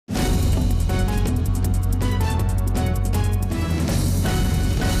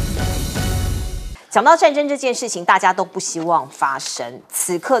讲到战争这件事情，大家都不希望发生。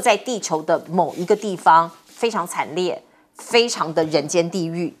此刻在地球的某一个地方非常惨烈，非常的人间地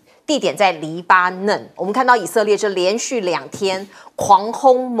狱。地点在黎巴嫩，我们看到以色列这连续2天狂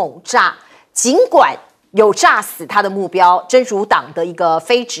轰猛炸，尽管有炸死他的目标真主党的一个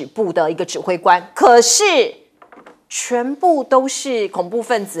非指部的一个指挥官，可是全部都是恐怖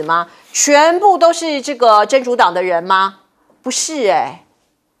分子吗？全部都是这个真主党的人吗？不是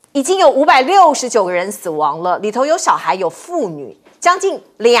已经有569个人死亡了，里头有小孩有妇女，将近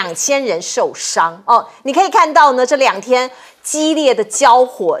2000人受伤哦。你可以看到呢，这2天激烈的交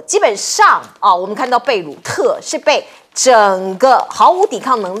火，基本上我们看到贝鲁特是被整个毫无抵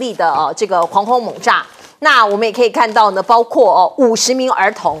抗能力的这个狂轰猛炸。那我们也可以看到呢，包括50名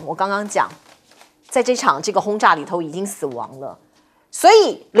儿童，我刚刚讲，在这场这个轰炸里头已经死亡了。所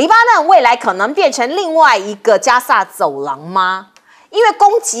以黎巴嫩未来可能变成另外一个加萨走廊吗？因为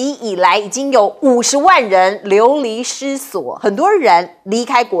攻击以来已经有50万人流离失所，很多人离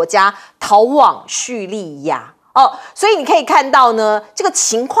开国家逃往叙利亚所以你可以看到呢，这个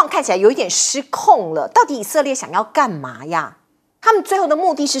情况看起来有一点失控了。到底以色列想要干嘛呀？他们最后的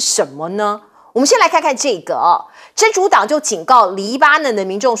目的是什么呢？我们先来看看这个真主党就警告黎巴嫩的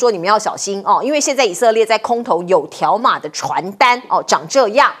民众说，你们要小心因为现在以色列在空投有条码的传单长这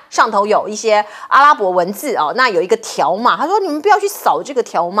样，上头有一些阿拉伯文字那有一个条码，他说你们不要去扫这个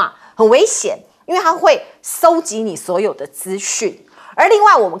条码，很危险，因为它会搜集你所有的资讯。而另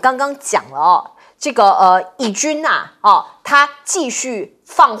外我们刚刚讲了这个以军他继续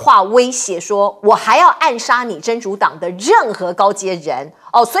放话威胁说，我还要暗杀你真主党的任何高阶人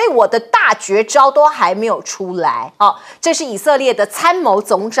所以我的大绝招都还没有出来这是以色列的参谋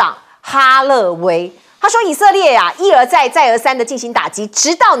总长哈勒威，他说以色列一而再再而三的进行打击，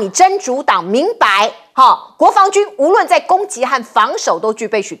直到你真主党明白国防军无论在攻击和防守都具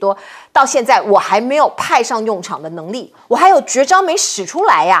备许多，到现在我还没有派上用场的能力，我还有绝招没使出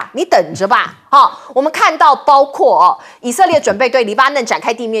来你等着吧我们看到包括以色列准备对黎巴嫩展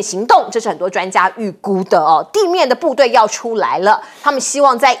开地面行动，这是很多专家预估的地面的部队要出来了，他们希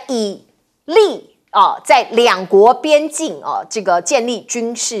望在以利在2国边境这个建立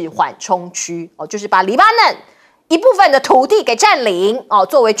军事缓冲区就是把黎巴嫩一部分的土地给占领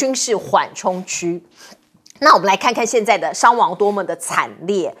作为军事缓冲区。那我们来看看现在的伤亡多么的惨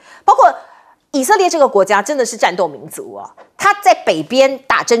烈，包括以色列这个国家真的是战斗民族他在北边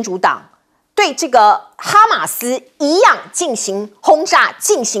打真主党，对这个哈马斯一样进行轰炸，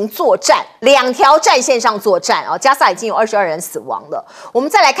进行作战，2条战线上作战加萨已经有22人死亡了。我们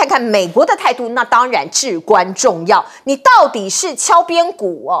再来看看美国的态度，那当然至关重要，你到底是敲边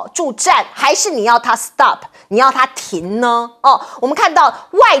鼓助战，还是你要他 stop， 你要他停呢我们看到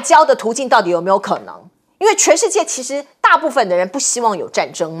外交的途径到底有没有可能，因为全世界其实大部分的人不希望有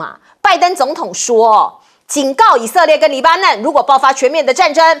战争嘛。拜登总统说警告以色列跟黎巴嫩，如果爆发全面的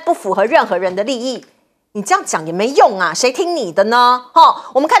战争，不符合任何人的利益。你这样讲也没用谁听你的呢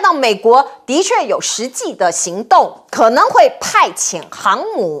我们看到美国的确有实际的行动，可能会派遣航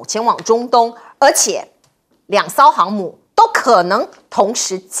母前往中东，而且2艘航母都可能同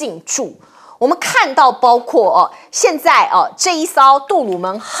时进驻。我们看到包括现在这一艘杜鲁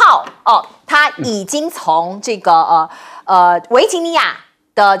门号它已经从这个维吉尼亚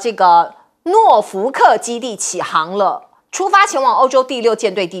的这个诺福克基地起航了，出发前往欧洲第6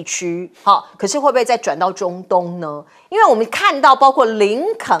舰队地区可是会不会再转到中东呢？因为我们看到包括林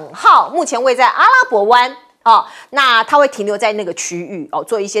肯号目前位在阿拉伯湾那它会停留在那个区域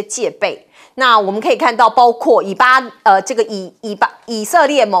做一些戒备。那我们可以看到包括以色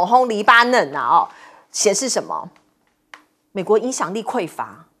列猛轰黎巴嫩显示什么？美国影响力匮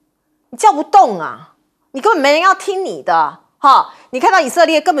乏，你叫不动你根本没人要听你的你看到以色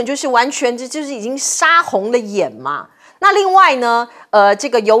列根本就是完全就是已经杀红了眼嘛。那另外呢这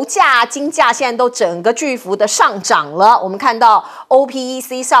个油价金价现在都整个巨幅的上涨了，我们看到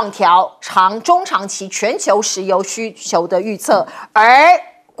OPEC 上调中长期全球石油需求的预测，而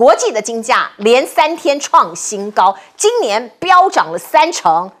国际的金价连3天创新高，今年飙涨了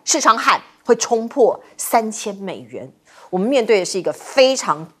30%，市场喊会冲破$3000。我们面对的是一个非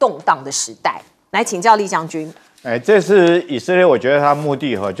常动荡的时代。来请教厉将军。这次以色列，我觉得他目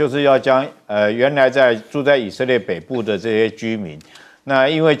的就是要将原来住在以色列北部的这些居民，那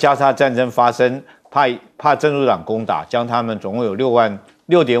因为加沙战争发生，怕真主党攻打，将他们总共有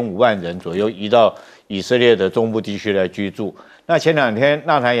6.5万人左右移到以色列的中部地区来居住。那前2天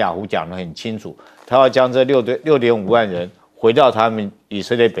纳坦雅胡讲得很清楚，他要将这6.5万人回到他们以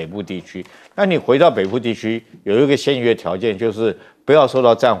色列北部地区。那你回到北部地区有一个先决条件，就是不要受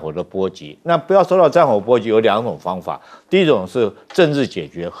到战火的波及。那不要受到战火波及有2种方法，第一种是政治解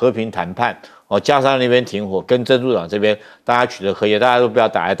决、和平谈判加沙那边停火，跟真主党这边大家取得和谐，大家都不要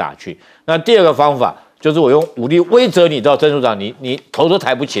打来打去。那第二个方法就是我用武力威慑你到真主党，你头都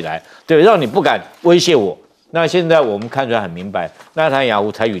抬不起来，对，让你不敢威胁我。那现在我们看出来很明白，纳坦雅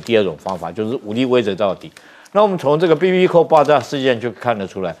胡采取第二种方法，就是武力威慑到底。那我们从这个 BB 扣爆炸事件就看得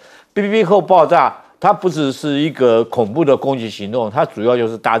出来 ，BB 扣爆炸它不只是一个恐怖的攻击行动，它主要就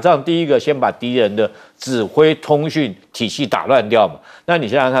是打仗第一个先把敌人的指挥通讯体系打乱掉嘛。那你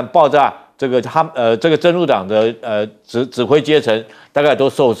想想看，爆炸这个这个真主党的指挥阶层大概都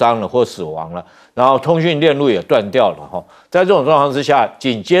受伤了或死亡了，然后通讯链路也断掉了哈。在这种状况之下，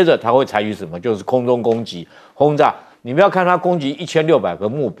紧接着他会采取什么？就是空中攻击轰炸。你不要看他攻击1600个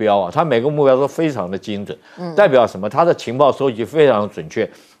目标啊，他每个目标都非常的精准，代表什么？他的情报收集非常准确。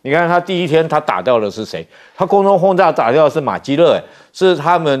你看他第一天他打掉的是谁？他空中轰炸打掉的是马基勒，是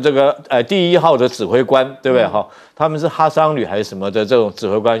他们这个第1号的指挥官，对不对？哈，他们是哈桑旅还是什么的这种指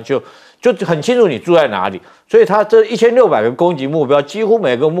挥官，就很清楚你住在哪里。所以他这1600个攻击目标，几乎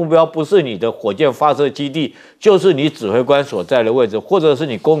每个目标不是你的火箭发射基地，就是你指挥官所在的位置，或者是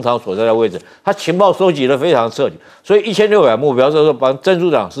你工厂所在的位置。他情报收集的非常彻底，所以1600目标这时候帮真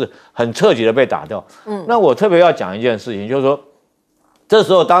主党是很彻底的被打掉。那我特别要讲一件事情，就是说，这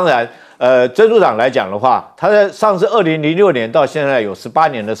时候当然，真主党来讲的话，他在上次2006年到现在有18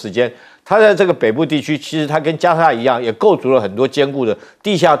年的时间。他在这个北部地区，其实他跟加沙一样，也构筑了很多坚固的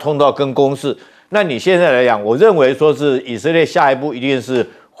地下通道跟工事。那你现在来讲，我认为说是以色列下一步一定是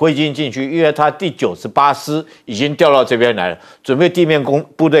挥军进去，因为他第98师已经调到这边来了，准备地面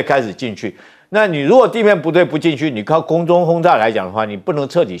部队开始进去。那你如果地面部队不进去，你靠空中轰炸来讲的话，你不能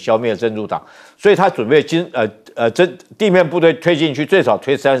彻底消灭真主党，所以他准备地面部队推进去，最少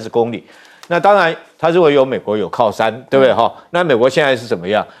推30公里。那当然，他认为有美国有靠山，对不对哈？那美国现在是怎么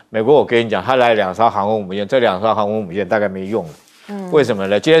样？美国我跟你讲，他来2艘航空母舰，这2艘航空母舰大概没用了。为什么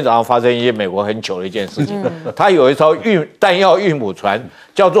呢？今天早上发生一件美国很糗的一件事情，他有一艘弹药运补船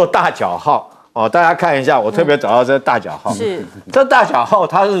叫做大角号哦，大家看一下，我特别找到这大角号。是这大角号，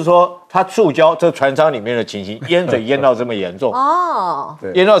他是说他触礁这船舱里面的情形，淹水淹到这么严重哦，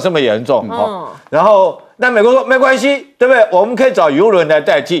淹到这么严重哦。然后那美国说没关系，对不对？我们可以找油轮来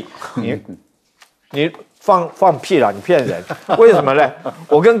代替你放屁啦！你骗人！为什么呢？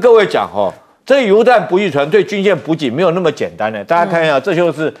我跟各位讲哦，这油弹补给船对军舰补给没有那么简单的。大家看一下，这就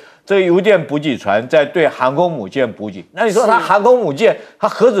是这个油电补给船在对航空母舰补给。那你说它航空母舰，它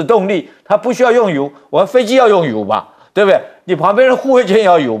核子动力，它不需要用油，我飞机要用油吧，对不对？你旁边的护卫舰也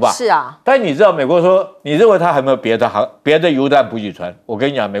要油吧？是啊。但你知道美国说，你认为它还有没有别的油弹补给船？我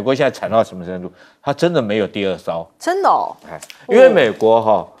跟你讲，美国现在惨到什么程度？它真的没有第2艘。真的哦。因为美国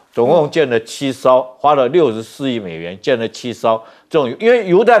哈。总共建了7艘，花了64亿美元建了7艘这种，因为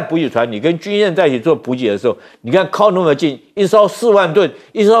油弹补给船，你跟军舰在一起做补给的时候，你看靠那么近，一艘4万吨，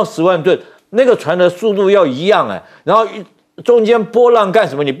一艘10万吨，那个船的速度要一样然后中间波浪干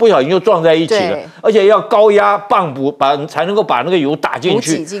什么？你不小心就撞在一起了，而且要高压泵补才能够把那个油打进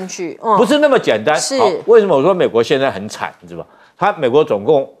去，挤进去，不是那么简单。是为什么我说美国现在很惨，你知道吧？美国总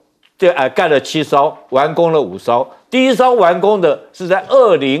共盖了7艘，完工了5艘。第1艘完工的是在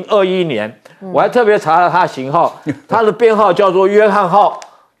2021年，我还特别查了它的型号，它的编号叫做约翰号。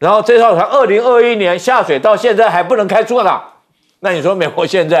然后这艘船2021年下水到现在还不能开出港。那你说美国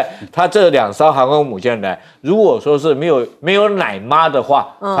现在它这2艘航空母舰来，如果说是没有奶妈的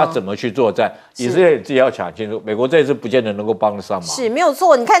话，它怎么去作战？以色列自己要想清楚，美国这次不见得能够帮得上忙。是没有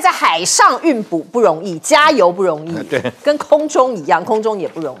错，你看在海上运补不容易，加油不容易，对，跟空中一样，空中也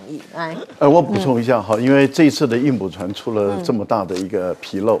不容易。我补充一下哈，因为这一次的运补船出了这么大的一个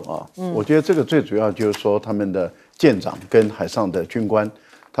纰漏啊，我觉得这个最主要就是说他们的舰长跟海上的军官。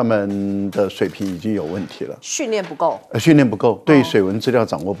他们的水平已经有问题了，训练不够，对水文资料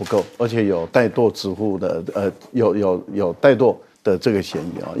掌握不够，而且有怠惰指挥的，有怠惰的这个嫌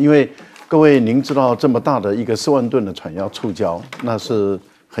疑啊。因为各位您知道，这么大的一个4万吨的船要触礁，那是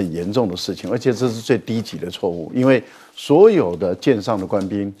很严重的事情，而且这是最低级的错误，因为所有的舰上的官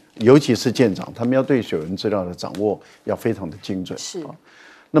兵，尤其是舰长，他们要对水文资料的掌握要非常的精准。是。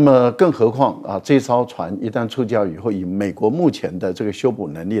那么，更何况啊，这艘船一旦触礁以后，以美国目前的这个修补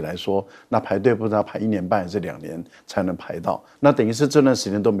能力来说，那排队不知道排1年半还是2年才能排到，那等于是这段时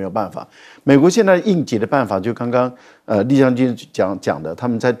间都没有办法。美国现在应急的办法，就刚刚厉将军讲的，他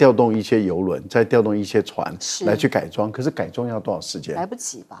们在调动一些油轮，在调动一些船来去改装，可是改装要多少时间？来不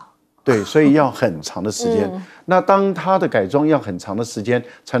及吧？对，所以要很长的时间。那当它的改装要很长的时间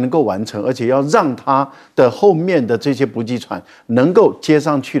才能够完成，而且要让它的后面的这些补给船能够接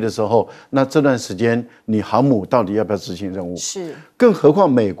上去的时候，那这段时间你航母到底要不要执行任务？是。更何况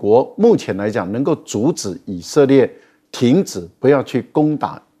美国目前来讲能够阻止以色列停止不要去攻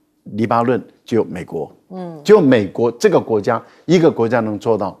打黎巴嫩，只有美国，只有美国这个国家一个国家能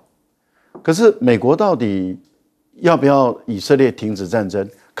做到。可是美国到底要不要以色列停止战争？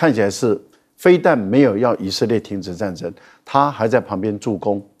看起来是非但没有要以色列停止战争，他还在旁边助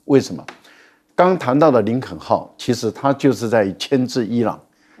攻。为什么？刚谈到的林肯号，其实他就是在牵制伊朗，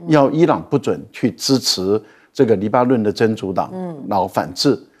要伊朗不准去支持这个黎巴嫩的真主党，然后反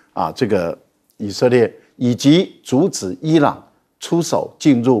制这个以色列，以及阻止伊朗出手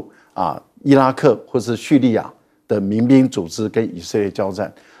进入伊拉克或是叙利亚的民兵组织跟以色列交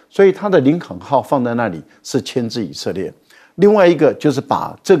战。所以他的林肯号放在那里是牵制以色列。另外一个就是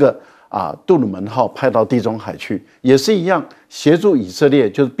把这个杜鲁门号派到地中海去，也是一样协助以色列，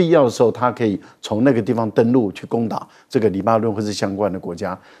就是必要的时候，他可以从那个地方登陆去攻打这个黎巴嫩或是相关的国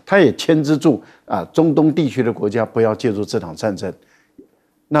家。他也牵制住中东地区的国家不要介入这场战争。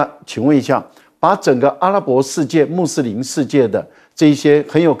那请问一下，把整个阿拉伯世界、穆斯林世界的这一些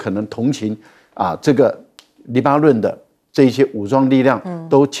很有可能同情这个黎巴嫩的这一些武装力量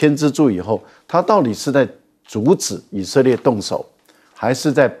都牵制住以后，他到底是在阻止以色列动手，还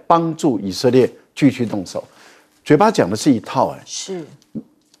是在帮助以色列继续动手？嘴巴讲的是一套，是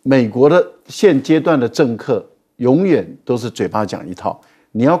美国的现阶段的政客永远都是嘴巴讲一套，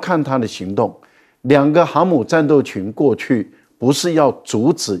你要看他的行动。2个航母战斗群过去不是要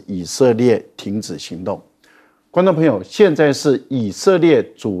阻止以色列停止行动，观众朋友，现在是以色列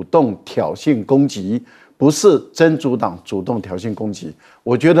主动挑衅攻击，不是真主党主动挑衅攻击。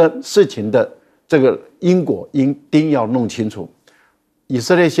我觉得事情的这个因果一定要弄清楚。以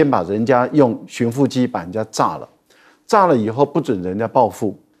色列先把人家用巡复机把人家炸了，炸了以后不准人家报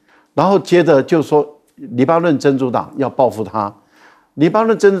复，然后接着就说黎巴嫩真主党要报复他。黎巴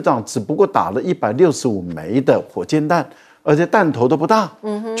嫩真主党只不过打了165枚的火箭弹，而且弹头都不大，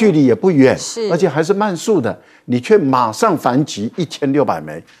距离也不远，而且还是慢速的，你却马上反击1600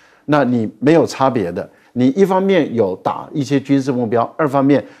枚，那你没有差别的。你一方面有打一些军事目标，二方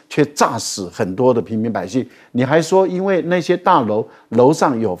面却炸死很多的平民百姓。你还说因为那些大楼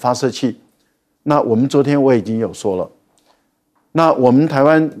上有发射器，那我们昨天我已经有说了，那我们台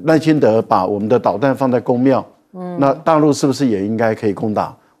湾赖清德把我们的导弹放在公庙，那大陆是不是也应该可以攻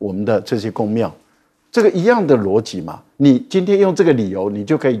打我们的这些公庙？这个一样的逻辑嘛。你今天用这个理由，你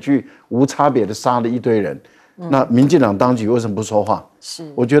就可以去无差别的杀了一堆人。那民进党当局为什么不说话？是，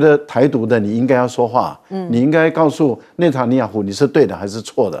我觉得台独的你应该要说话，你应该告诉内塔尼亚胡你是对的还是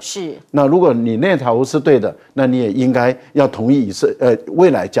错的。是，那如果你内塔尼亚胡是对的，那你也应该要同意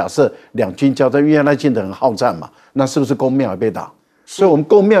未来假设两军交战，因为赖清德很好战嘛，那是不是公庙也被打？所以我们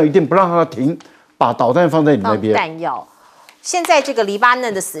公庙一定不让他停，把导弹放在你那边。弹药。现在这个黎巴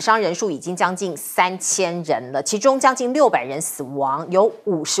嫩的死伤人数已经将近3000人了，其中将近600人死亡，有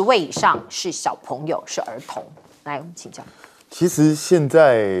50位以上是小朋友，是儿童。来，我们请教。其实现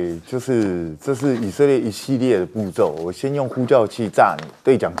在这是以色列一系列的步骤，我先用呼叫器炸你，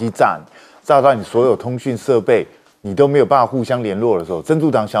对讲机炸你，炸到你所有通讯设备你都没有办法互相联络的时候，真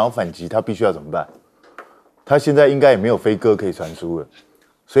主党想要反击，他必须要怎么办？他现在应该也没有飞鸽可以传输了，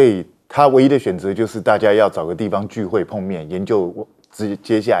所以他唯一的选择就是大家要找个地方聚会碰面，研究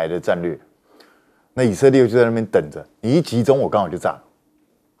接下来的战略。那以色列就在那边等着，你一集中我刚好就炸。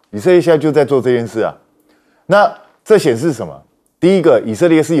以色列现在就在做这件事啊。那这显示什么？第一个，以色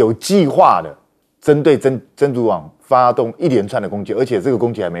列是有计划的针对真主党发动一连串的攻击，而且这个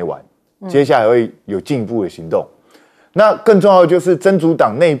攻击还没完，接下来会有进一步的行动。那更重要的就是真主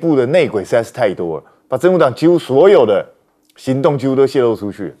党内部的内鬼实在是太多了，把真主党几乎所有的行动几乎都泄露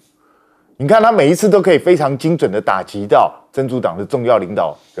出去。你看他每一次都可以非常精准的打击到真主党的重要领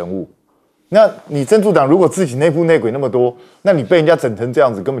导人物。那你真主党如果自己内部内鬼那么多，那你被人家整成这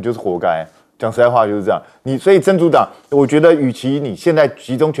样子，根本就是活该。讲实在话就是这样。所以真主党，我觉得与其你现在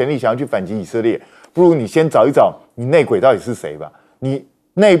集中全力想要去反击以色列，不如你先找一找你内鬼到底是谁吧。你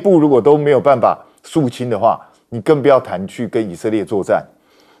内部如果都没有办法肃清的话，你更不要谈去跟以色列作战。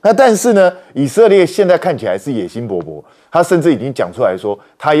那但是呢，以色列现在看起来是野心勃勃，他甚至已经讲出来说，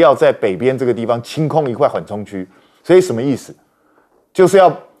他要在北边这个地方清空一块缓冲区。所以什么意思？就是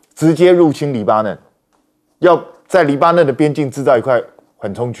要直接入侵黎巴嫩，要在黎巴嫩的边境制造一块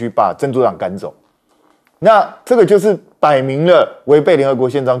缓冲区，把真主党赶走。那这个就是摆明了违背联合国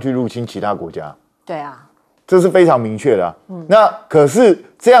宪章去入侵其他国家。对啊，这是非常明确的啊。那可是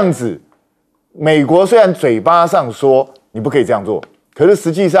这样子，美国虽然嘴巴上说你不可以这样做，可是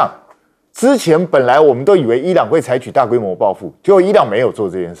实际上，之前本来我们都以为伊朗会采取大规模报复，结果伊朗没有做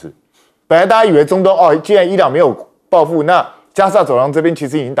这件事。本来大家以为中东既然伊朗没有报复，那加沙走廊这边其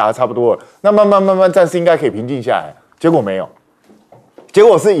实已经打得差不多了，那慢慢战事应该可以平静下来。结果没有，结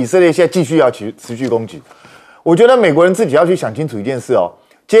果是以色列现在继续要持续攻击。我觉得美国人自己要去想清楚一件事哦，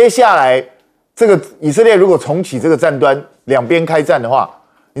接下来这个以色列如果重启这个战端，两边开战的话，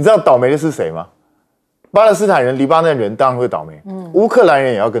你知道倒霉的是谁吗？巴勒斯坦人、黎巴嫩人当然会倒霉，乌克兰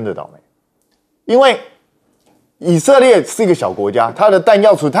人也要跟着倒霉，因为以色列是一个小国家，它的弹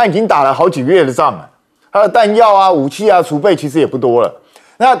药他已经打了好几个月的仗了，它的弹药啊、武器啊储备其实也不多了。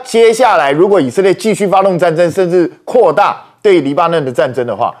那接下来如果以色列继续发动战争，甚至扩大对黎巴嫩的战争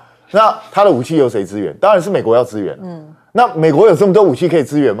的话，那他的武器由谁支援？当然是美国要支援。那美国有这么多武器可以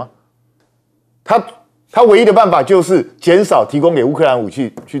支援吗？他唯一的办法就是减少提供给乌克兰武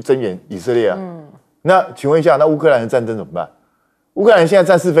器去增援以色列啊。那请问一下，那乌克兰的战争怎么办？乌克兰现在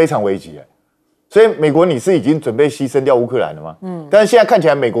战事非常危急，所以美国你是已经准备牺牲掉乌克兰了吗？但是现在看起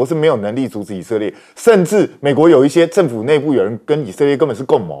来美国是没有能力阻止以色列，甚至美国有一些政府内部有人跟以色列根本是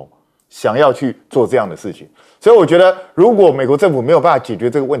共谋，想要去做这样的事情。所以我觉得，如果美国政府没有办法解决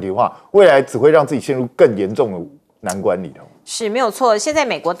这个问题的话，未来只会让自己陷入更严重的难关里头。是没有错。现在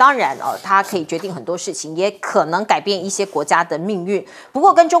美国当然它可以决定很多事情，也可能改变一些国家的命运。不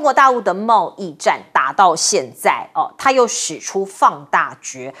过跟中国大陆的贸易战打到现在它又使出放大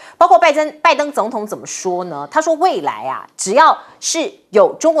绝。包括拜登总统怎么说呢？他说未来啊，只要是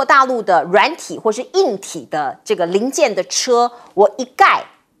有中国大陆的软体或是硬体的这个零件的车，我一概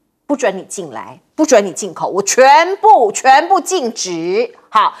不准你进来，不准你进口，我全部禁止。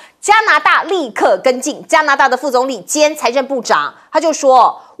好，加拿大立刻跟进，加拿大的副总理兼财政部长他就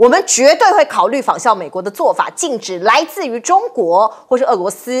说，我们绝对会考虑仿效美国的做法，禁止来自于中国或是俄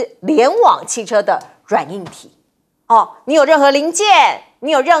罗斯联网汽车的软硬体。你有任何零件，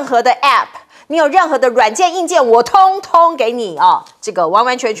你有任何的 App， 你有任何的软件硬件，我通通给你这个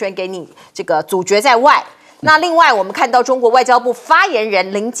完全给你这个阻绝在外。那另外我们看到中国外交部发言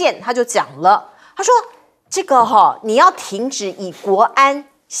人林健他就讲了，他说这个你要停止以国安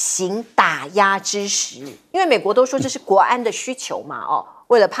行打压之实，因为美国都说这是国安的需求嘛，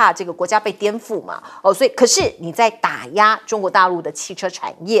为了怕这个国家被颠覆嘛，所以可是你在打压中国大陆的汽车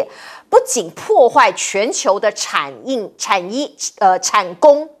产业，不仅破坏全球的产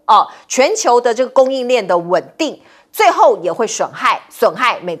供全球的这个供应链的稳定，最后也会损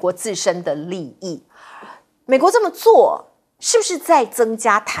害美国自身的利益。美国这么做是不是在增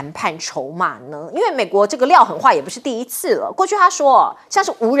加谈判筹码呢？因为美国这个料狠话也不是第一次了。过去他说，像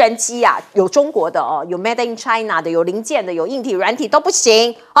是无人机啊，有中国的有 Made in China 的，有零件的，有硬体、软体都不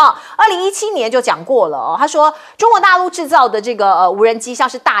行2017年就讲过了他说中国大陆制造的这个无人机，像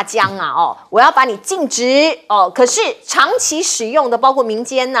是大疆啊我要把你禁止可是长期使用的，包括民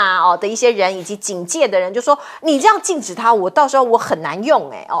间的一些人以及警戒的人就说，你这样禁止它，我到时候我很难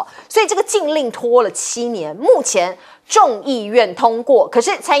用所以这个禁令拖了7年，目前众议院通过，可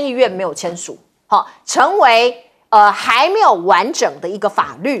是参议院没有签署，成为还没有完整的一个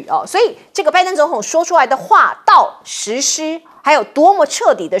法律所以这个拜登总统说出来的话到实施，还有多么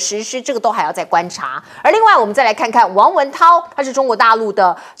彻底的实施，这个都还要再观察。而另外我们再来看看王文涛，他是中国大陆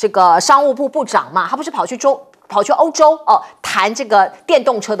的这个商务部部长嘛，他不是跑去欧洲谈这个电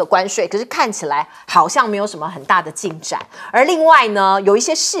动车的关税，可是看起来好像没有什么很大的进展。而另外呢，有一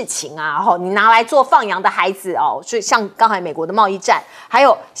些事情你拿来做放羊的孩子所以像刚才美国的贸易战，还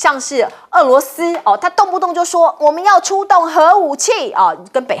有像是俄罗斯他动不动就说我们要出动核武器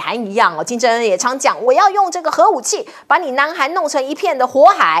跟北韩一样金正恩也常讲我要用这个核武器把你南韩弄成一片的火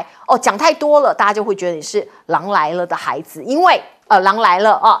海讲太多了，大家就会觉得你是狼来了的孩子，因为狼来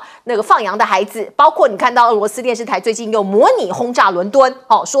了那个放羊的孩子，包括你看到俄罗斯电视台最近又模拟轰炸伦敦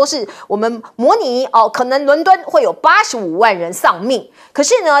说是我们模拟可能伦敦会有85万人丧命。可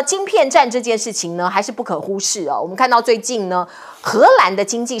是呢，晶片战这件事情呢还是不可忽视我们看到最近呢，荷兰的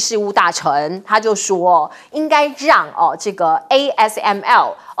经济事务大臣他就说应该让这个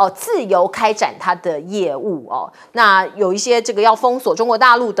ASML自由开展它的业务那有一些这个要封锁中国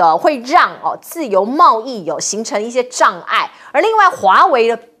大陆的，会让自由贸易形成一些障碍。而另外华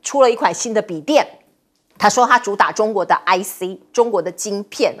为出了一款新的笔电，他说他主打中国的 IC， 中国的晶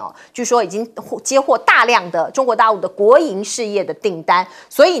片据说已经接获大量的中国大陆的国营事业的订单。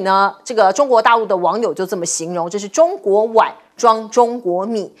所以呢，这个中国大陆的网友就这么形容，这是中国碗装中国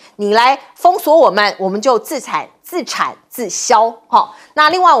米，你来封锁我们就自产自销那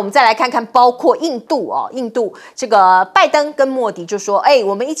另外我们再来看看，包括印度印度这个拜登跟莫迪就说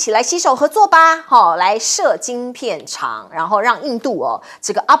我们一起来携手合作吧来设晶片厂，然后让印度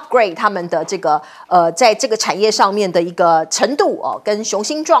这个 upgrade 他们的这个在这个产业上面的一个程度跟雄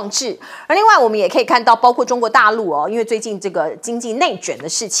心壮志。而另外我们也可以看到，包括中国大陆因为最近这个经济内卷的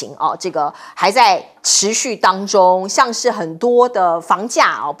事情这个还在持续当中，像是很多的房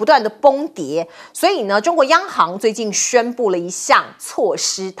价不断的崩跌，所以呢中国央行最近宣宣布了一项措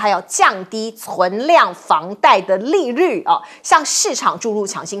施，它要降低存量房贷的利率啊，向市场注入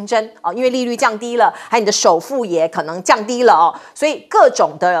强心针啊，因为利率降低了，还有你的首付也可能降低了哦，所以各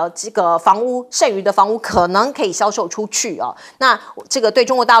种的这个房屋剩余的房屋可能可以销售出去哦。那这个对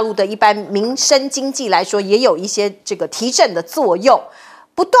中国大陆的一般民生经济来说，也有一些这个提振的作用。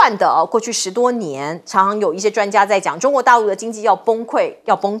不断的过去10多年，常常有一些专家在讲，中国大陆的经济要崩溃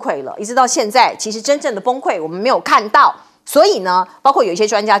了，一直到现在，其实真正的崩溃我们没有看到。所以呢，包括有一些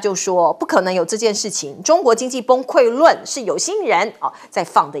专家就说，不可能有这件事情。中国经济崩溃论是有心人在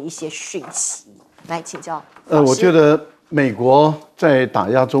放的一些讯息。来请教我觉得美国在打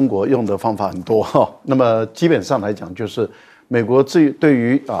压中国用的方法很多哈。那么基本上来讲，就是美国对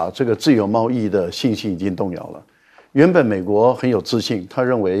于这个自由贸易的信心已经动摇了。原本美国很有自信，他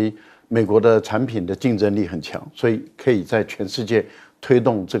认为美国的产品的竞争力很强，所以可以在全世界推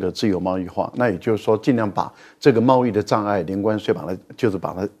动这个自由贸易化。那也就是说，尽量把这个贸易的障碍，零关税把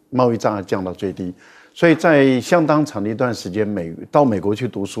它贸易障碍降到最低。所以在相当长的一段时间，到美国去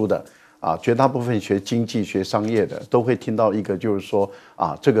读书的绝大部分学经济、学商业的都会听到一个，就是说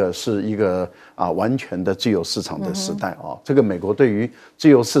这个是一个完全的自由市场的时代这个美国对于自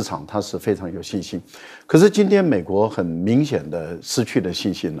由市场它是非常有信心。可是今天美国很明显的失去了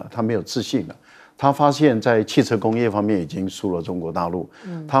信心了，他没有自信了。他发现在汽车工业方面已经输了中国大陆，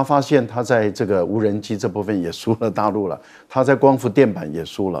他发现他在这个无人机这部分也输了大陆了，他在光伏电板也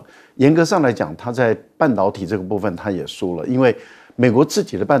输了。严格上来讲，他在半导体这个部分他也输了，因为美国自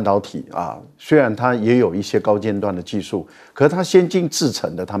己的半导体虽然它也有一些高尖端的技术，可是它先进制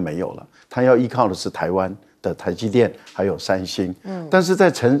程的它没有了，它要依靠的是台湾的台积电还有三星。但是在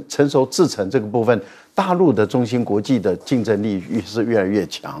成熟制程这个部分，大陆的中芯国际的竞争力是越来越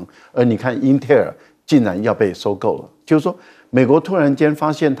强，而你看英特尔竟然要被收购了，就是说美国突然间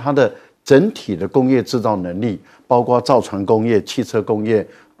发现它的整体的工业制造能力，包括造船工业、汽车工业、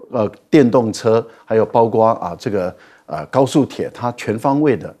电动车，还有包括这个高速铁，它全方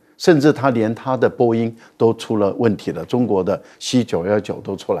位的，甚至它连它的波音都出了问题了，中国的 C919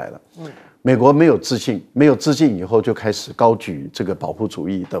都出来了。美国没有自信，没有自信以后就开始高举这个保护主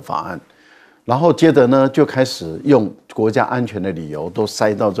义的法案，然后接着呢就开始用国家安全的理由都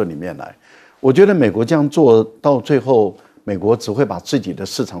塞到这里面来。我觉得美国这样做到最后，美国只会把自己的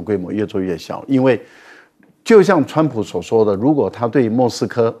市场规模越做越小，因为就像川普所说的，如果他对墨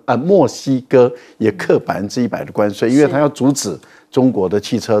西哥也课100%的关税，因为他要阻止中国的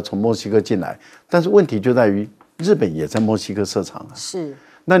汽车从墨西哥进来，但是问题就在于日本也在墨西哥设厂是，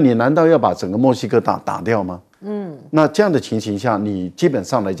那你难道要把整个墨西哥打掉吗？那这样的情形下，你基本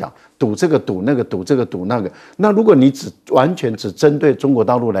上来讲，赌这个赌那个，赌这个赌那个。那如果你完全只针对中国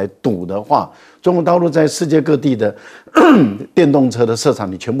大陆来赌的话，中国大陆在世界各地的电动车的设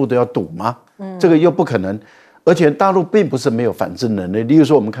厂，你全部都要赌吗？这个又不可能。而且大陆并不是没有反制能力，例如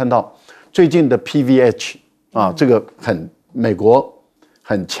说我们看到最近的 PVH 这个美国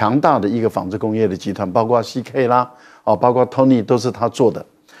很强大的一个纺织工业的集团，包括 CK 啦，包括 Tony 都是他做的。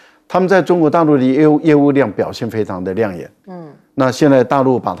他们在中国大陆的业务量表现非常的亮眼。那现在大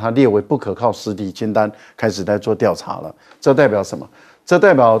陆把它列为不可靠实体清单，开始在做调查了。这代表什么？这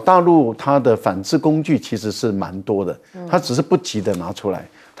代表大陆它的反制工具其实是蛮多的，它只是不急的拿出来。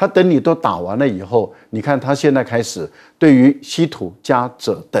它等你都打完了以后，你看它现在开始对于稀土加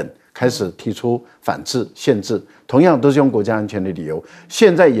锗等开始提出反制限制，同样都是用国家安全的理由，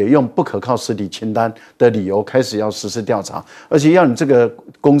现在也用不可靠实体清单的理由开始要实施调查，而且要你这个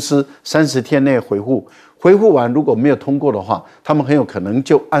公司30天内回复完，如果没有通过的话，他们很有可能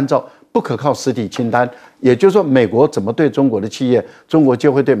就按照不可靠实体清单，也就是说美国怎么对中国的企业，中国就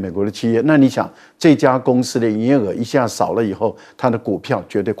会对美国的企业。那你想这家公司的营业额一下少了以后，它的股票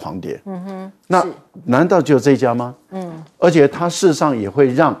绝对狂跌。那难道只有这家吗？而且它事实上也会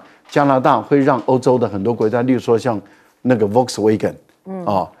让加拿大，会让欧洲的很多国家，例如说像那个 Volkswagen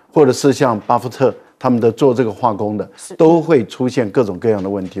或者是像巴菲特他们的做这个化工的，都会出现各种各样的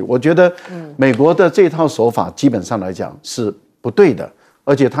问题。我觉得美国的这套手法基本上来讲是不对的，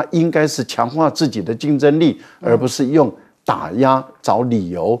而且它应该是强化自己的竞争力，而不是用打压找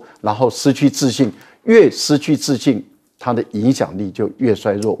理由，然后失去自信。越失去自信，它的影响力就越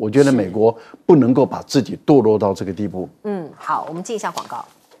衰弱。我觉得美国不能够把自己堕落到这个地步。好，我们进一下广告。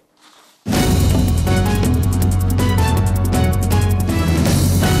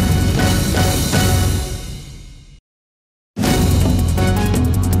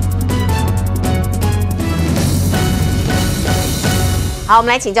好，我们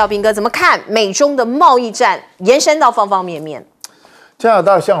来请教彬哥怎么看美中的贸易战延伸到方方面面。加拿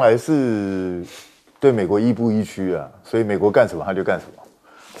大向来是对美国亦步亦趋啊，所以美国干什么他就干什么。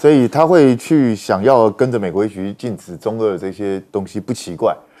所以他会去想要跟着美国一起去禁止中俄的这些东西不奇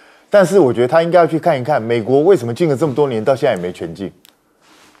怪，但是我觉得他应该要去看一看美国为什么禁了这么多年到现在也没全禁，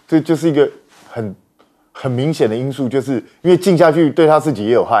这就是一个很明显的因素，就是因为禁下去对他自己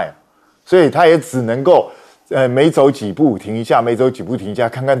也有害，所以他也只能够每走几步停一下，每走几步停一下，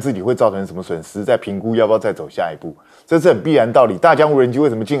看看自己会造成什么损失，再评估要不要再走下一步，这是很必然道理。大疆无人机为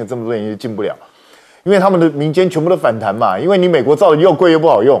什么禁了这么多年就禁不了？因为他们的民间全部都反弹嘛，因为你美国造的又贵又不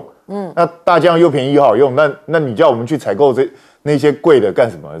好用，那大疆又便宜又好用，那你叫我们去采购那些贵的干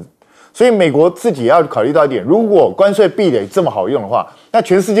什么？所以美国自己也要考虑到一点，如果关税壁垒这么好用的话，那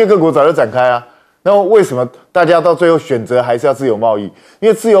全世界各国早就展开啊。那为什么大家到最后选择还是要自由贸易？因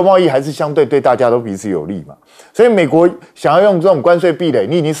为自由贸易还是相对对大家都彼此有利嘛。所以美国想要用这种关税壁垒，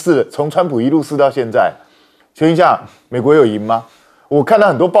你已经试了，从川普一路试到现在，请问一下，美国有赢吗？我看到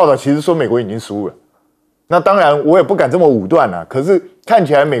很多报道，其实说美国已经输了。那当然，我也不敢这么武断啊。可是看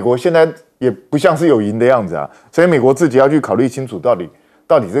起来美国现在也不像是有赢的样子啊。所以美国自己要去考虑清楚，到底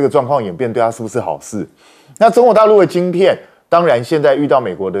这个状况演变对他是不是好事？那中国大陆的晶片，当然现在遇到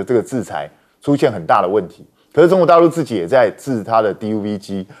美国的这个制裁，出现很大的问题。可是中国大陆自己也在制它的 DUV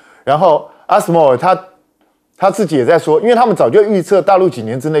机，然后阿斯莫尔他自己也在说，因为他们早就预测大陆几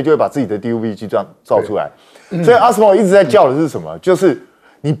年之内就会把自己的 DUV 机造出来，所以阿斯莫尔一直在叫的是什么？就是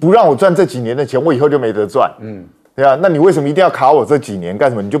你不让我赚这几年的钱，我以后就没得赚。对啊，那你为什么一定要卡我这几年干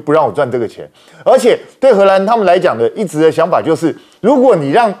什么？你就不让我赚这个钱？而且对荷兰他们来讲的一直的想法就是，如果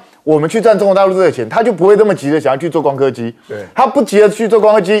你让我们去赚中国大陆这个钱，他就不会这么急的想要去做光刻机。对，他不急着去做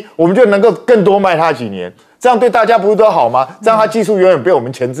光刻机，我们就能够更多卖他几年，这样对大家不是都好吗？这样他技术永远被我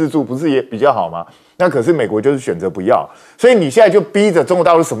们钳制住，不是也比较好吗？那可是美国就是选择不要，所以你现在就逼着中国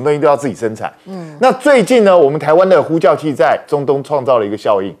大陆什么东西都要自己生产。那最近呢，我们台湾的呼叫器在中东创造了一个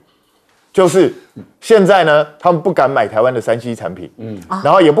效应。就是现在呢，他们不敢买台湾的3C 产品，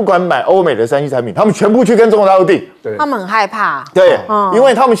然后也不敢买欧美的3C 产品，他们全部去跟中国大陆订。他们很害怕。对，因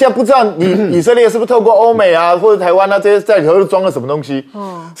为他们现在不知道以色列是不是透过欧美啊或者台湾啊这些在里头装了什么东西。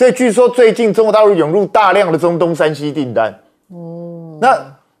所以据说最近中国大陆涌入大量的中东3C 订单。那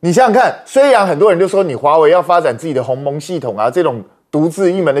你想想看，虽然很多人就说你华为要发展自己的鸿蒙系统啊，这种独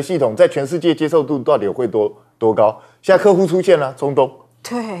自一门的系统，在全世界接受度到底会多高？现在客户出现了，中东。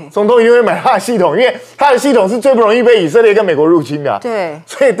对，中东一定会买他的系统，因为他的系统是最不容易被以色列跟美国入侵的。对，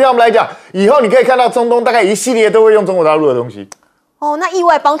所以对他们来讲，以后你可以看到中东大概一系列都会用中国大陆的东西。哦，那意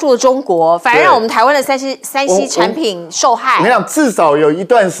外帮助了中国，反而让我们台湾的3C 产品受害。我跟你讲，至少有一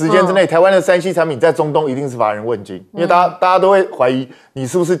段时间之内，台湾的3C 产品在中东一定是乏人问津，因为大家都会怀疑你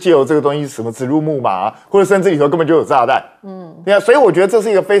是不是借由这个东西什么指入木马啊，或者甚至里头根本就有炸弹。对啊，所以我觉得这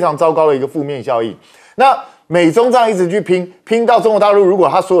是一个非常糟糕的一个负面效应。那美中这样一直去拼到中国大陆，如果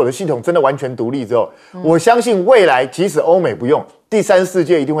它所有的系统真的完全独立之后，我相信未来即使欧美不用，第三世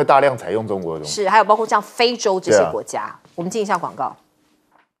界一定会大量采用中国的东西。是，还有包括像非洲这些国家。我们进一下广告。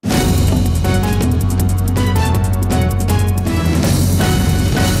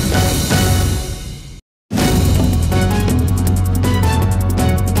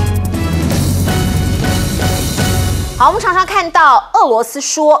好，我们常常看到俄罗斯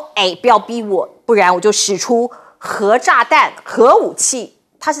说：“哎，不要逼我，不然我就使出核炸弹、核武器。”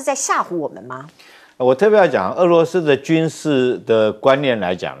他是在吓唬我们吗？我特别要讲，俄罗斯的军事的观念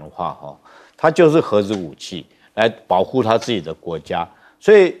来讲的话，它就是核子武器来保护它自己的国家。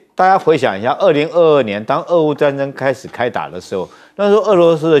所以大家回想一下，2022年当俄乌战争开始开打的时候，那时候俄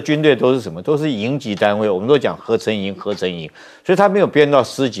罗斯的军队都是什么？都是营级单位，我们都讲合成营，所以他没有编到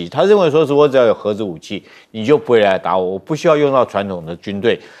师级。他认为说是我只要有核子武器，你就不会来打我，我不需要用到传统的军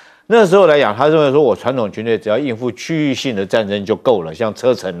队。那时候来讲，他认为说我传统军队只要应付区域性的战争就够了，像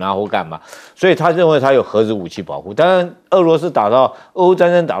车臣啊或干嘛，所以他认为他有核子武器保护。当然，俄罗斯俄乌战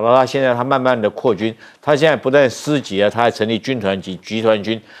争打到他现在，他慢慢的扩军，他现在不但师级啊，他还成立军团级、集团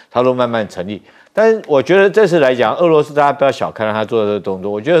军，他都慢慢成立。但是我觉得这次来讲，俄罗斯大家不要小看他做的这个动作，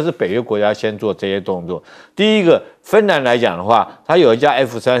我觉得是北约国家先做这些动作。第一个，芬兰来讲的话，他有一架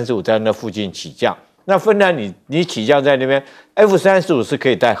F-35在那附近起降。那芬兰你起降在那边 ，F-35是可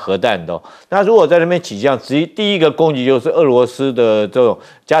以带核弹的那如果在那边起降，第一个攻击就是俄罗斯的这种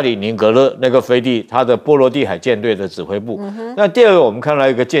加里宁格勒那个飞地，它的波罗的海舰队的指挥部。那第二个，我们看到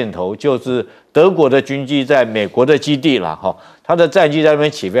一个箭头，就是德国的军机在美国的基地了它的战机在那边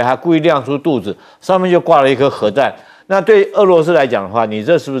起飞，它故意亮出肚子，上面就挂了一颗核弹。那对俄罗斯来讲的话，你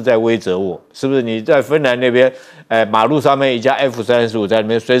这是不是在威慑我？是不是你在芬兰那边，马路上面一架 F-35在那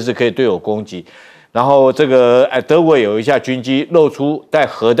边，随时可以对我攻击？然后这个德国有一架军机露出带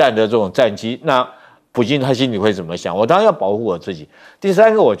核弹的这种战机，那普京他心里会怎么想？我当然要保护我自己。第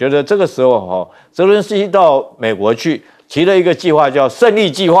三个，我觉得这个时候泽伦斯基到美国去，提了一个计划叫胜利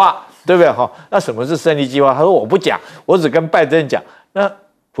计划，对不对？哈，那什么是胜利计划？他说我不讲，我只跟拜登讲。那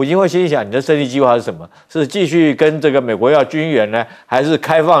普京会心想，你的胜利计划是什么？是继续跟这个美国要军援呢，还是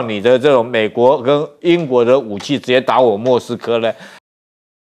开放你的这种美国跟英国的武器直接打我莫斯科呢？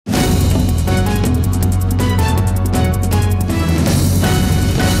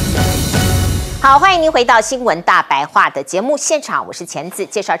好，欢迎您回到新闻大白话的节目现场，我是钱子，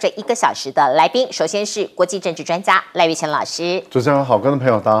介绍这1个小时的来宾。首先是国际政治专家赖岳乾老师，主持人好，观众朋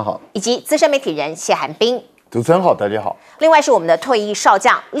友大家好，以及资深媒体人谢寒冰，主持人好，大家好。另外是我们的退役少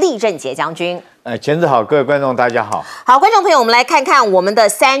将厉正杰将军。钱子好，各位观众大家好。好，观众朋友，我们来看看我们的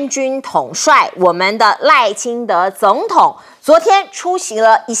三军统帅，我们的赖清德总统，昨天出席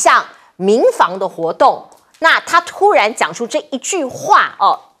了一项民防的活动，那他突然讲出这一句话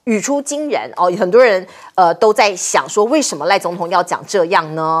哦。语出惊人哦，很多人都在想说，为什么赖总统要讲这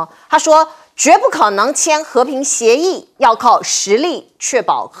样呢？他说，绝不可能签和平协议，要靠实力确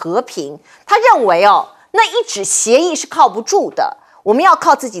保和平。他认为哦，那一纸协议是靠不住的，我们要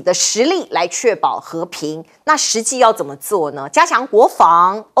靠自己的实力来确保和平。那实际要怎么做呢？加强国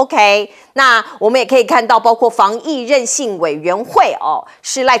防 ，OK。那我们也可以看到，包括防疫韧性委员会哦，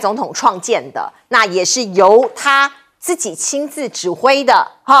是赖总统创建的，那也是由他自己亲自指挥的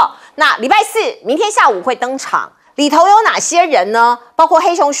哈。那礼拜4明天下午会登场，里头有哪些人呢？包括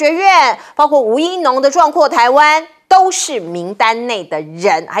黑熊学院，包括吴一农的壮阔台湾，都是名单内的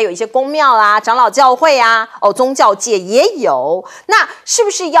人，还有一些公庙啦、长老教会啊，宗教界也有。那是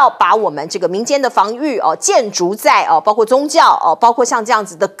不是要把我们这个民间的防御建筑在包括宗教包括像这样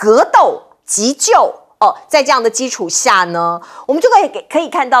子的格斗急救？在这样的基础下呢，我们就可以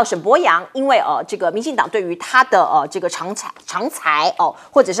看到沈伯洋，因为这个民进党对于他的这个长才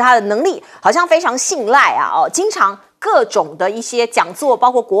或者是他的能力，好像非常信赖啊经常各种的一些讲座，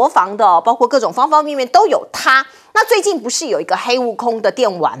包括国防的，包括各种方方面面都有他。那最近不是有一个黑悟空的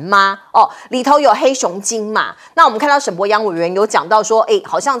电玩吗？里头有黑熊精嘛。那我们看到沈伯洋委员有讲到说，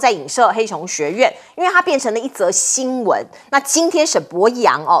好像在影射黑熊学院，因为它变成了一则新闻。那今天沈伯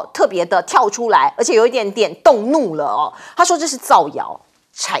洋特别的跳出来，而且有一点点动怒了他说这是造谣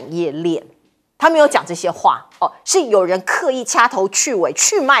产业链。他没有讲这些话是有人刻意掐头去尾、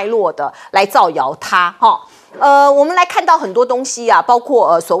去脉络的来造谣他我们来看到很多东西啊，包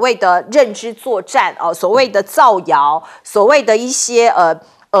括所谓的认知作战所谓的造谣，所谓的一些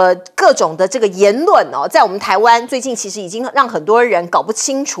各种的这个言论在我们台湾最近其实已经让很多人搞不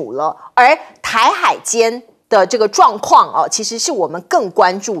清楚了。而台海间的这个状况其实是我们更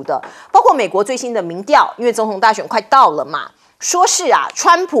关注的，包括美国最新的民调，因为总统大选快到了嘛，说是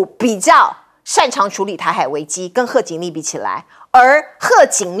川普比较擅长处理台海危机，跟贺锦丽比起来，而贺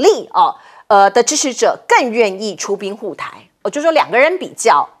锦丽的支持者更愿意出兵护台。就说两个人比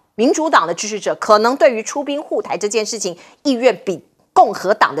较，民主党的支持者可能对于出兵护台这件事情意愿比共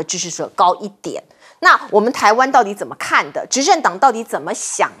和党的支持者高一点。那我们台湾到底怎么看的？执政党到底怎么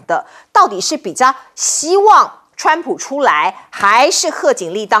想的？到底是比较希望川普出来，还是贺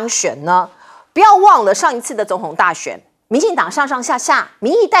锦丽当选呢？不要忘了上一次的总统大选，民进党上上下下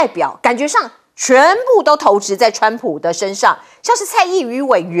民意代表感觉上全部都投掷在川普的身上，像是蔡易余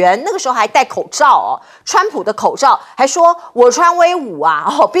委员那个时候还戴口罩川普的口罩还说我川威武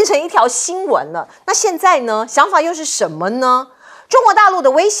变成一条新闻了。那现在呢，想法又是什么呢？中国大陆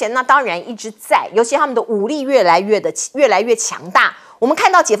的威胁那当然一直在，尤其他们的武力越来越强大。我们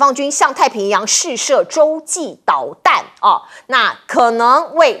看到解放军向太平洋试射洲际导弹那可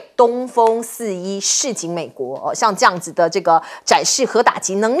能为东风41示警美国像这样子的这个展示核打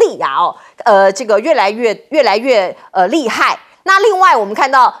击能力这个越来越厉害。那另外我们看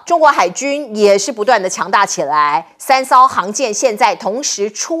到中国海军也是不断的强大起来，3艘航舰现在同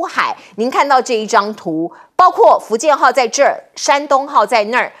时出海。您看到这一张图，包括福建号在这儿，山东号在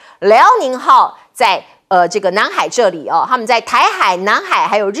那儿，辽宁号在这个南海这里他们在台海、南海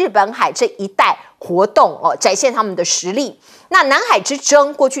还有日本海这一带活动展现他们的实力。那南海之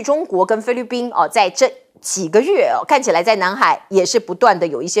争，过去中国跟菲律宾在这几个月看起来在南海也是不断的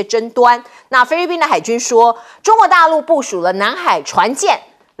有一些争端。那菲律宾的海军说，中国大陆部署了南海船舰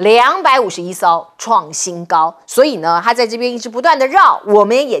251艘，创新高。所以呢，他在这边一直不断的绕，我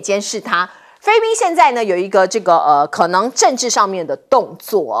们也监视他。菲律宾现在呢有一个这个可能政治上面的动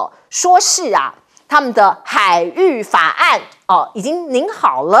作说是他们的海域法案已经拟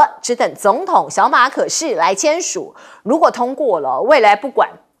好了，只等总统小马可仕来签署。如果通过了，未来不管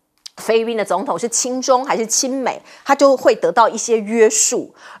菲律宾的总统是亲中还是亲美，他就会得到一些约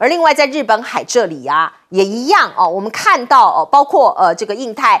束。而另外在日本海这里也一样哦，我们看到哦，包括这个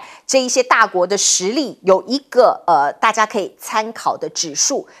印太这一些大国的实力，有一个大家可以参考的指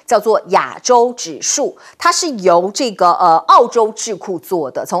数，叫做亚洲指数，它是由这个澳洲智库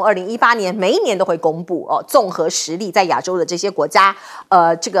做的，从2018年每一年都会公布哦，综合实力在亚洲的这些国家，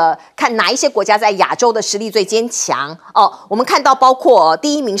这个看哪一些国家在亚洲的实力最坚强哦。我们看到包括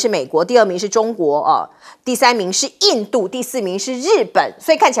第1名是美国，第2名是中国哦，第3名是印度，第4名是日本，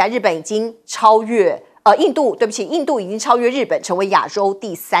所以看起来日本已经超越。印度已经超越日本，成为亚洲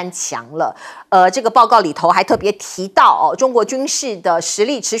第3强了。这个报告里头还特别提到哦，中国军事的实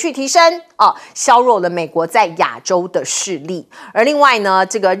力持续提升哦，削弱了美国在亚洲的势力。而另外呢，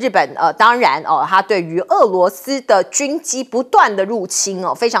这个日本当然哦，他对于俄罗斯的军机不断的入侵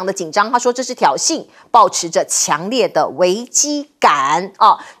哦，非常的紧张。他说这是挑衅，抱持着强烈的危机感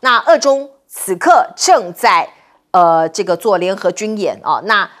哦。那俄中此刻正在这个做联合军演哦，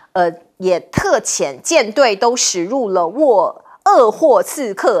那也特遣舰队都驶入了鄂霍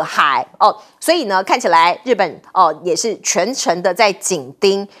次克海哦，所以呢，看起来日本也是全程的在紧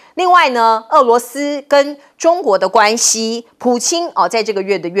盯。另外呢，俄罗斯跟中国的关系，普京在这个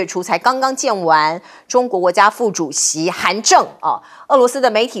月的月初才刚刚见完中国国家副主席韩正俄罗斯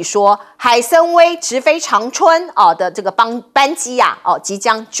的媒体说，海参崴直飞长春的这个班机即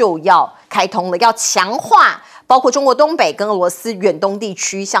将就要开通了，要强化。包括中国东北跟俄罗斯远东地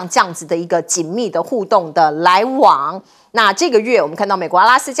区像这样子的一个紧密的互动的来往。那这个月我们看到美国阿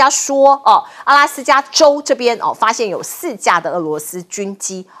拉斯加说阿拉斯加州这边发现有4架的俄罗斯军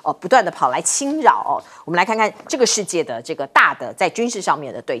机不断的跑来侵扰我们来看看这个世界的这个大的在军事上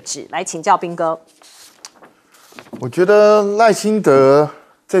面的对峙。来请教彬哥。我觉得赖清德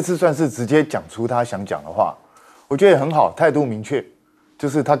这次算是直接讲出他想讲的话，我觉得也很好，态度明确。就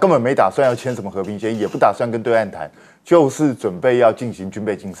是他根本没打算要签什么和平协议，也不打算跟对岸谈，就是准备要进行军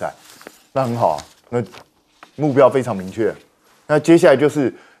备竞赛，那很好啊，那目标非常明确。那接下来就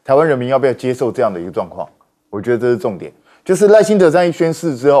是台湾人民要不要接受这样的一个状况，我觉得这是重点。就是赖清德这样一宣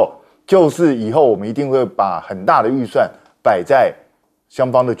誓之后，就是以后我们一定会把很大的预算摆在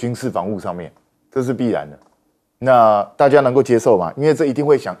双方的军事防务上面，这是必然的。那大家能够接受吗？因为这一定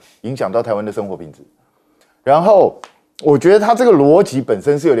会影响到台湾的生活品质。然后我觉得他这个逻辑本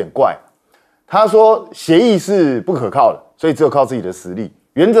身是有点怪。他说协议是不可靠的，所以只有靠自己的实力。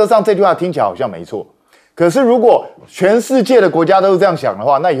原则上这句话听起来好像没错，可是如果全世界的国家都是这样想的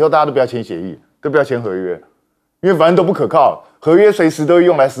话，那以后大家都不要签协议，都不要签合约，因为反正都不可靠，合约随时都会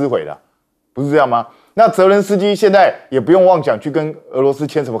用来撕毁的，不是这样吗？那泽连斯基现在也不用妄想去跟俄罗斯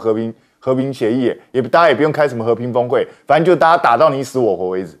签什么和平协议，大家也不用开什么和平峰会，反正就大家打到你死我活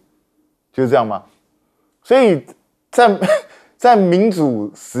为止，就是这样吗？所以在民主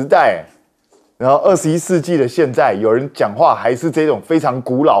时代，然后21世纪的现在，有人讲话还是这种非常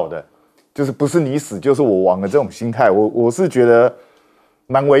古老的，就是不是你死就是我亡的这种心态，我是觉得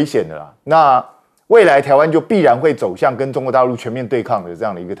蛮危险的啦。那未来台湾就必然会走向跟中国大陆全面对抗的这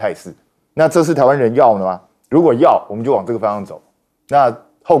样的一个态势。那这是台湾人要的吗？如果要，我们就往这个方向走。那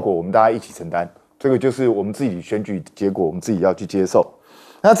后果我们大家一起承担，这个就是我们自己选举结果，我们自己要去接受。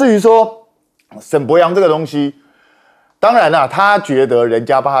那至于说沈伯洋这个东西，当然啦，他觉得人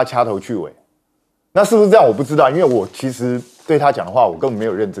家帮他掐头去尾，那是不是这样我不知道，因为我其实对他讲的话，我根本没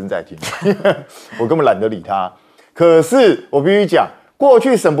有认真在听，我根本懒得理他。可是我必须讲，过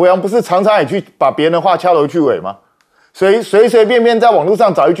去沈伯洋不是常常也去把别人的话掐头去尾吗？随便在网络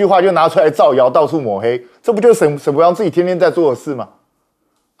上找一句话就拿出来造谣，到处抹黑，这不就是沈伯洋自己天天在做的事吗？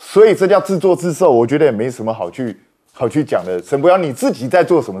所以这叫自作自受，我觉得也没什么好去讲的。沈伯洋你自己在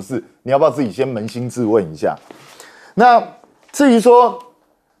做什么事？你要不要自己先扪心自问一下？那至于说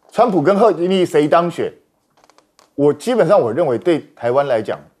川普跟贺锦丽谁当选，我基本上我认为对台湾来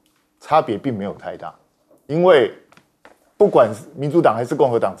讲差别并没有太大，因为不管民主党还是共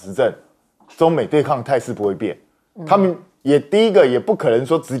和党执政，中美对抗态势不会变。他们也第一个也不可能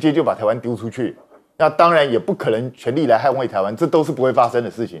说直接就把台湾丢出去，那当然也不可能全力来捍卫台湾，这都是不会发生的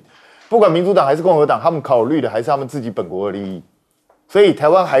事情。不管民主党还是共和党，他们考虑的还是他们自己本国的利益，所以台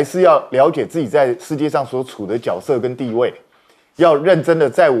湾还是要了解自己在世界上所处的角色跟地位，要认真的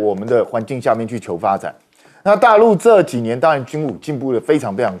在我们的环境下面去求发展。那大陆这几年当然军武进步的非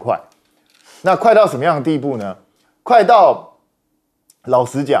常非常快，那快到什么样的地步呢？快到老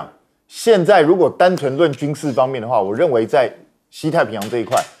实讲，现在如果单纯论军事方面的话，我认为在西太平洋这一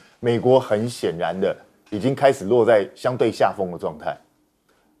块，美国很显然的已经开始落在相对下风的状态。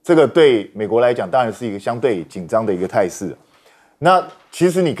这个对美国来讲当然是一个相对紧张的一个态势。那其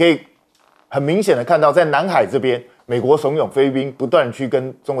实你可以很明显的看到，在南海这边，美国怂恿菲律宾不断去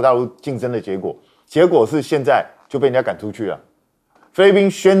跟中国大陆竞争的结果是现在就被人家赶出去了。菲律宾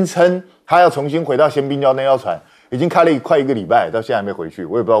宣称他要重新回到宪兵礁那艘船，已经开了快1个礼拜，到现在还没回去，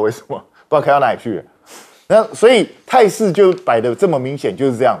我也不知道为什么，不知道开到哪里去了。那所以态势就摆得这么明显，就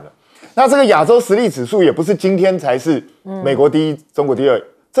是这样的。那这个亚洲实力指数也不是今天才是美国第一，中国第二，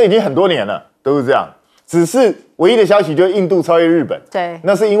这已经很多年了，都是这样。只是唯一的消息就是印度超越日本，对，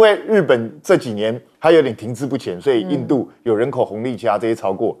那是因为日本这几年它有点停滞不前，所以印度有人口红利，其他这些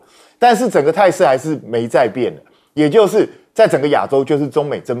超过，但是整个态势还是没在变的，也就是在整个亚洲就是中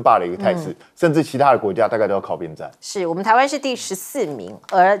美争霸的一个态势，甚至其他的国家大概都要靠边站。是我们台湾是第14名，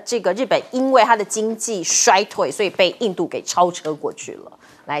而这个日本因为它的经济衰退，所以被印度给超车过去了。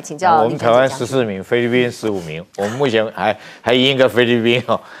来，请教我们台湾14名，菲律宾15名，我们目前还赢一个菲律宾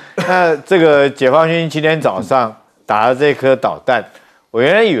哦。那这个解放军今天早上打了这颗导弹，我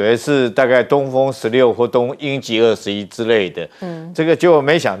原来以为是大概东风16或鹰击21之类的，这个结果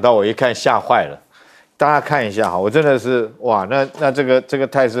没想到，我一看吓坏了。大家看一下哈，我真的是哇，那这个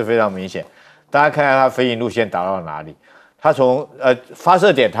态势非常明显。大家看看它飞行路线打到哪里，它从发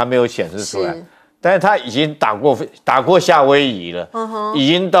射点它没有显示出来。但是他已经打过夏威夷了，已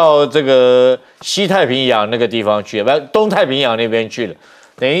经到这个西太平洋那个地方去了，不，东太平洋那边去了，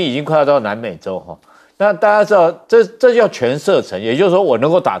等于已经快要到南美洲哈。那大家知道，这叫全射程，也就是说我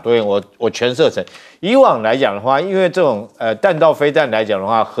能够打多远，我全射程。以往来讲的话，因为这种弹道飞弹来讲的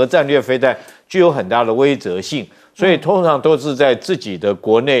话，核战略飞弹具有很大的威慑性，所以通常都是在自己的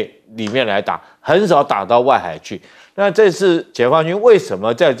国内里面来打，很少打到外海去。那这次解放军为什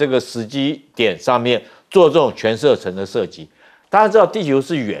么在这个时机点上面做这种全射程的射击？大家知道地球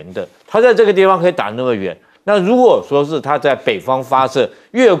是圆的，它在这个地方可以打那么远。那如果说是它在北方发射，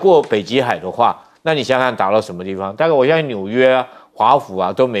越过北极海的话，那你想想打到什么地方？大概我相信纽约啊、华府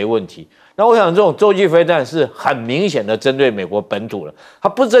啊都没问题。那我想这种洲际飞弹是很明显的针对美国本土了，它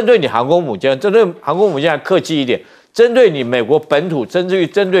不针对你航空母舰，针对航空母舰还客气一点，针对你美国本土，甚至于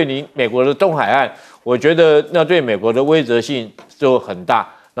针对你美国的东海岸。我觉得那对美国的威慑性就很大。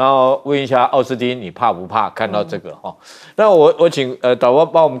然后问一下奥斯汀，你怕不怕看到这个哈？那我请导播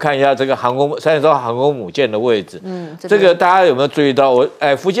帮我们看一下这个30艘航空母舰的位置。这个大家有没有注意到？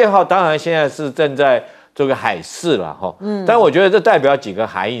福建号当然现在是正在这个海事了哈。但我觉得这代表几个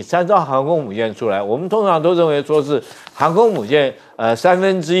含义：3艘航空母舰出来，我们通常都认为说是航空母舰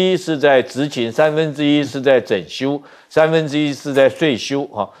1/3是在执勤，1/3是在整修，1/3是在岁修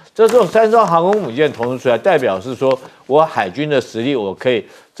哈。这种3艘航空母舰同时出来，代表是说我海军的实力，我可以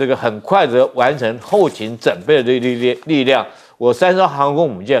这个很快的完成后勤整备的力量。我3艘航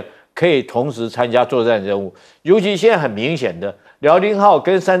空母舰可以同时参加作战任务，尤其现在很明显的辽宁号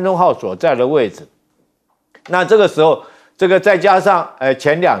跟山东号所在的位置。那这个时候，这个再加上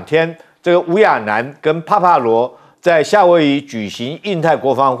前2天这个吴亚南跟帕帕罗在夏威夷举行印太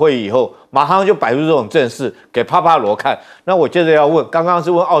国防会议以后，马上就摆出这种阵势给帕帕罗看。那我接着要问，刚刚是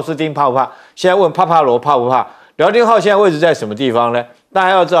问奥斯汀怕不怕，现在问帕帕罗怕不怕？辽宁号现在位置在什么地方呢？大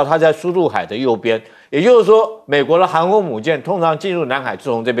家要知道，它在苏禄海的右边，也就是说，美国的航空母舰通常进入南海是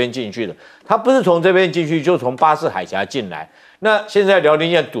从这边进去的，它不是从这边进去，就从巴士海峡进来。那现在辽宁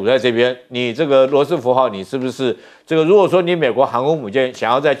舰堵在这边，你这个罗斯福号，你是不是这个？如果说你美国航空母舰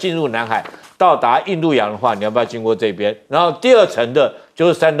想要再进入南海，到达印度洋的话，你要不要经过这边？然后第2层的就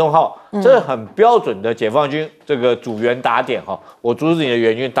是山东号，这是很标准的解放军这个主援打点哈，我阻止你的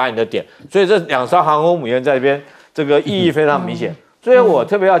援军打你的点，所以这2艘航空母舰在这边，这个意义非常明显。所以我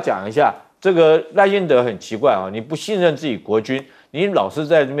特别要讲一下，这个赖清德很奇怪啊，你不信任自己国军。你老是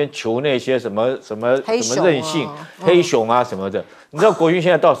在这边求那些什么韧性、黑熊啊什么的，你知道国军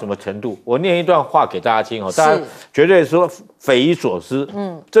现在到什么程度？我念一段话给大家听哦，大家绝对说匪夷所思。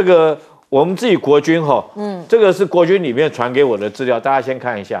这个我们自己国军哈，这个是国军里面传给我的资料，大家先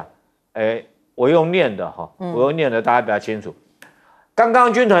看一下。我用念的哈，我用念的，大家比较清楚。刚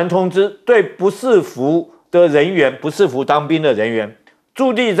刚军团通知，对不适服的人员，不适服当兵的人员，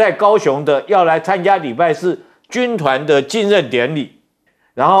驻地在高雄的要来参加礼拜4军团的进任典礼，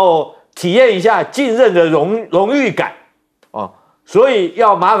然后体验一下进任的荣誉感哦，所以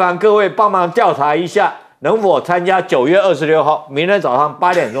要麻烦各位帮忙调查一下，能否参加9月26号明天早上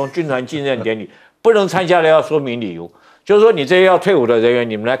8点钟军团进任典礼。不能参加的要说明理由，就是说你这些要退伍的人员，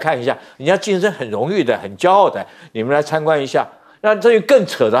你们来看一下，人家晋升很荣誉的、很骄傲的，你们来参观一下。那这更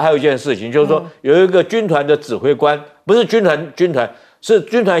扯的还有一件事情，就是说有一个军团的指挥官，不是军团，是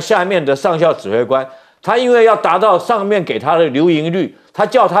军团下面的上校指挥官。他因为要达到上面给他的留营率，他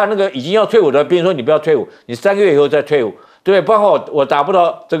叫他那个已经要退伍的兵说：“你不要退伍，你3个月以后再退伍。”对，包括我达不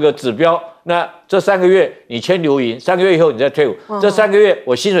到这个指标，那这3个月你签留营，3个月以后你再退伍，这3个月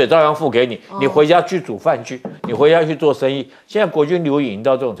我薪水照样付给你，你回家去煮饭去，你回家去做生意。现在国军留营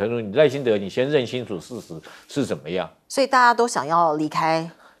到这种程度，你赖清德，你先认清楚事实是怎么样。所以大家都想要离开，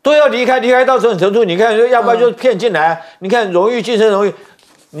都要离开到这种程度，你看，要不然就是骗进来。你看荣誉晋升荣誉，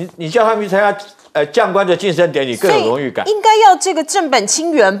你叫他们去参加将官的晋升典礼，更有荣誉感。应该要这个正本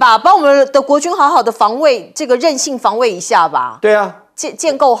清源吧，把我们的国军好好的防卫，这个韧性防卫一下吧。对啊，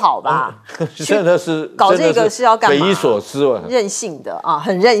建构好吧。真的是搞这个是要干嘛？匪夷所思啊！任性的啊，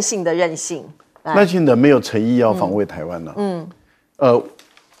很任性的任性。赖清德没有诚意要防卫台湾了。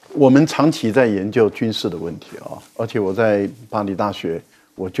我们长期在研究军事的问题啊，而且我在巴黎大学，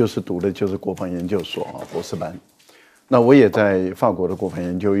我就是读的就是国防研究所啊，博士班。那我也在法国的国防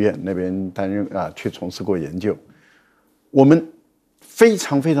研究院那边担任去从事过研究。我们非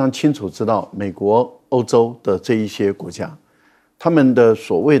常非常清楚知道，美国、欧洲的这一些国家，他们的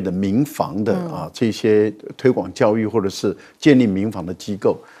所谓的民防的这些推广教育或者是建立民防的机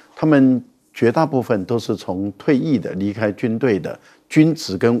构，他们绝大部分都是从退役的、离开军队的军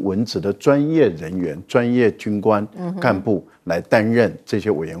职跟文职的专业人员、专业军官干部来担任这些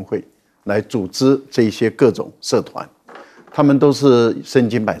委员会，来组织这些各种社团。他们都是身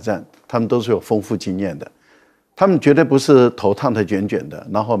经百战，他们都是有丰富经验的，他们绝对不是头烫的卷卷的，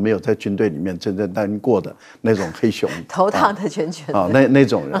然后没有在军队里面真正当过的那种黑熊，头烫的卷卷的啊，那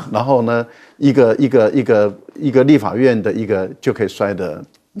种人，然后呢，一个立法院的一个就可以摔得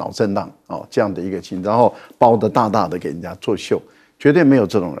脑震荡哦，这样的一个情，然后包得大大的给人家作秀，绝对没有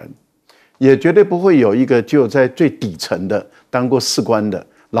这种人，也绝对不会有一个只有在最底层的当过士官的。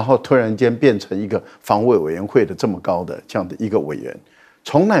然后突然间变成一个防卫委员会的这么高的这样的一个委员，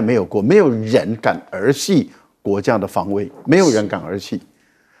从来没有过，没有人敢儿戏国家的防卫，没有人敢儿戏。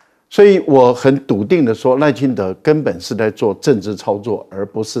所以我很笃定的说，赖清德根本是在做政治操作，而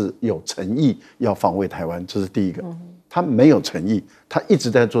不是有诚意要防卫台湾，这是第一个。他没有诚意，他一直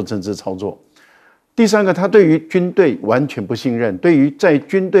在做政治操作。第三个，他对于军队完全不信任，对于在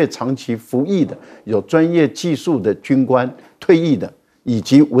军队长期服役的、有专业技术的军官、退役的。以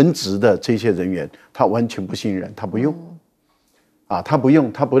及文职的这些人员，他完全不信任，他不用，他不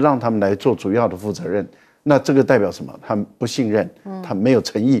用，他不让他们来做主要的负责任，那这个代表什么？他不信任，他没有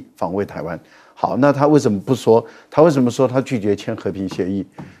诚意防卫台湾。好，那他为什么不说？他为什么说他拒绝签和平协议？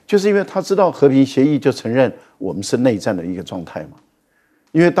就是因为他知道和平协议就承认我们是内战的一个状态嘛。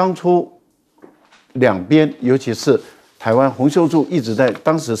因为当初两边，尤其是台湾洪秀柱一直在，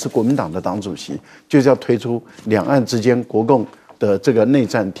当时是国民党的党主席，就是要推出两岸之间国共的这个内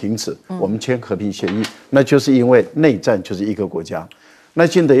战停止，我们签和平协议，那就是因为内战就是一个国家，那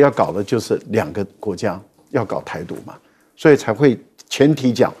现在要搞的就是2个国家要搞台独嘛，所以才会前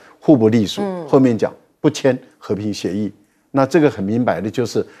提讲互不隶属，后面讲不签和平协议。那这个很明白的就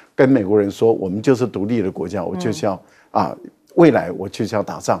是跟美国人说，我们就是独立的国家，我就是要未来我就是要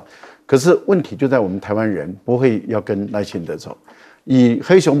打仗。可是问题就在我们台湾人不会要跟赖清德走。以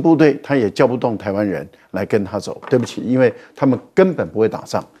黑熊部队，他也叫不动台湾人来跟他走。对不起，因为他们根本不会打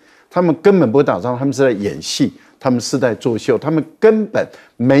仗，他们根本不会打仗，他们是在演戏，他们是在作秀，他们根本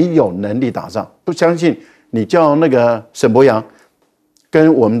没有能力打仗。不相信你叫那个沈伯洋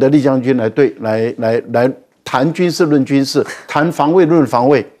跟我们的丽将军来谈军事论军事，谈防卫论防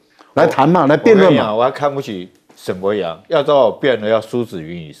卫，来谈嘛，来辩论嘛。我还看不起沈伯洋，要找我辩了，要苏子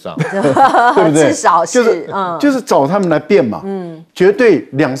云以上，对不对？至少是就是找他们来辩嘛，绝对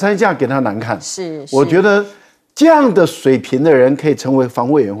2、3下给他难看。是，我觉得这样的水平的人可以成为防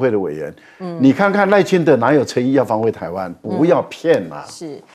卫委员会的委员。你看看赖清德哪有诚意要防卫台湾？不要骗啊！是。